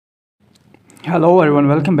Hello everyone,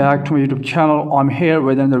 welcome back to my YouTube channel. I'm here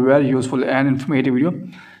with another very useful and informative video.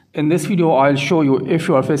 In this video, I'll show you if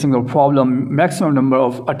you are facing the problem maximum number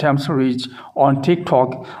of attempts to reach on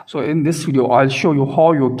TikTok. So in this video, I'll show you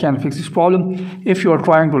how you can fix this problem. If you are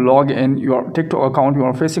trying to log in your TikTok account, you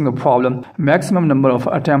are facing the problem maximum number of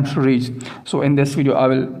attempts to reach. So in this video, I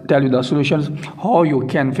will tell you the solutions how you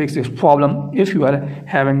can fix this problem if you are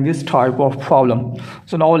having this type of problem.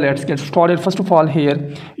 So now let's get started. First of all,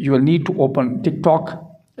 here you will need to open TikTok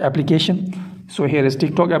application. So here is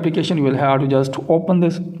TikTok application. You will have to just open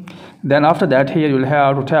this. Then after that, here you will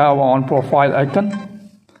have to tap on profile icon.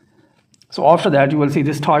 So after that, you will see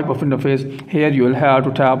this type of interface. Here you will have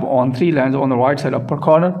to tap on three lines on the right side upper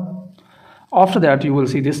corner. After that, you will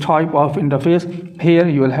see this type of interface. Here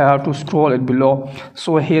you will have to scroll it below.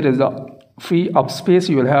 So here is the free up space.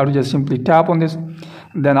 You will have to just simply tap on this.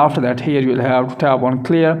 Then after that, here you will have to tap on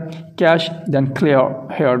clear cache, then clear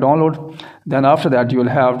here download. Then after that, you will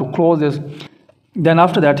have to close this. Then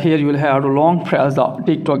after that, here you will have to long press the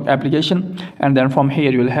TikTok application, and then from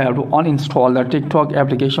here you will have to uninstall the TikTok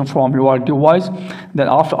application from your device. Then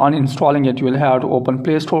after uninstalling it, you will have to open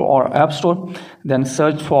Play Store or App Store, then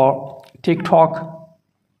search for TikTok.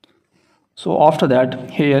 So after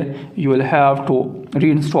that, here you will have to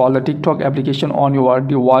reinstall the TikTok application on your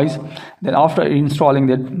device. Then after reinstalling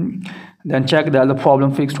that, then check that the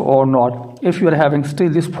problem fixed or not. If you are having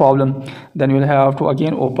still this problem, then you will have to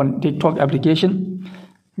again open TikTok application,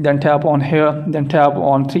 then tap on here, then tap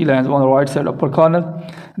on three lines on the right side upper corner.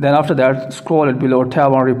 Then after that, scroll it below,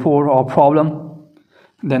 tap on report or problem.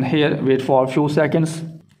 Then here wait for a few seconds.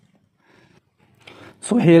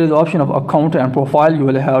 So here is the option of account and profile. You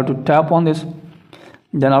will have to tap on this.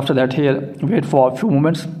 Then after that, here wait for a few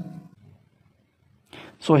moments.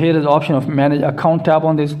 So here is the option of manage account, tap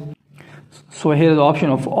on this. So here is the option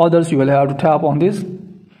of others. You will have to tap on this.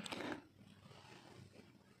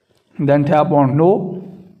 Then tap on no.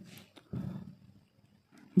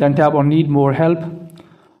 Then tap on need more help.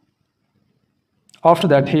 After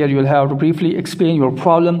that, here you will have to briefly explain your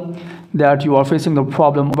problem, that you are facing the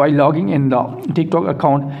problem by logging in the TikTok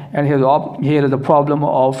account, and here is the problem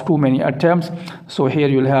of too many attempts. So here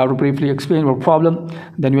you will have to briefly explain your problem.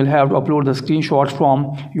 Then you will have to upload the screenshots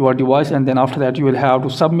from your device, and then after that you will have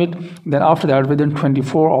to submit. Then after that, within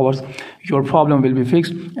 24 hours your problem will be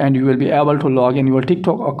fixed and you will be able to log in your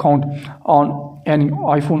TikTok account on any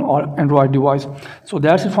iPhone or Android device. So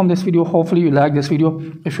that's it from this video. Hopefully you like this video.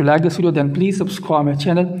 If you like this video, then please subscribe my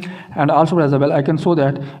channel and also press the bell icon so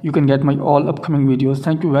that you can get my all upcoming videos.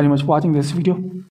 Thank you very much for watching this video.